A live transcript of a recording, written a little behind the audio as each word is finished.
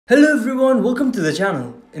Hello everyone, welcome to the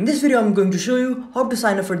channel. In this video I'm going to show you how to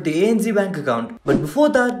sign up for the ANZ Bank account. But before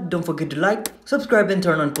that, don't forget to like, subscribe and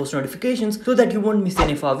turn on post notifications so that you won't miss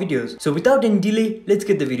any of our videos. So without any delay, let's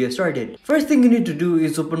get the video started. First thing you need to do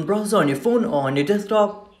is open browser on your phone or on your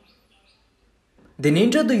desktop. Then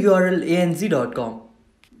enter the URL anz.com.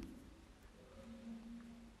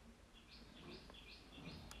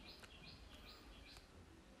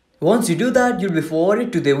 Once you do that, you'll be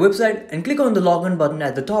forwarded to their website and click on the login button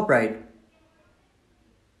at the top right.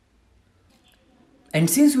 And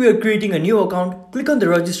since we are creating a new account, click on the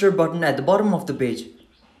register button at the bottom of the page.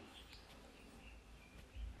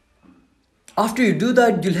 After you do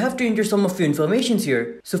that, you'll have to enter some of your information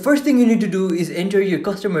here. So first thing you need to do is enter your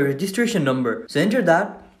customer registration number. So enter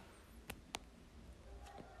that.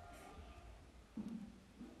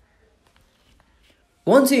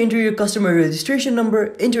 Once you enter your customer registration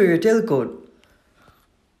number, enter your Telecode.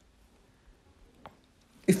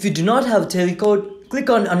 If you do not have Telecode, click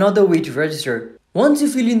on another way to register. Once you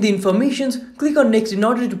fill in the informations, click on next in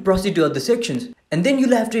order to proceed to other sections. And then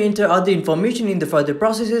you'll have to enter other information in the further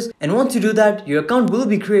processes, and once you do that, your account will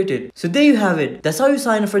be created. So there you have it. That's how you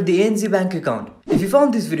sign up for the ANZ Bank account. If you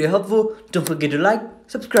found this video helpful, don't forget to like,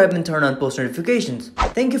 subscribe and turn on post notifications.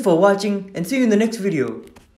 Thank you for watching and see you in the next video.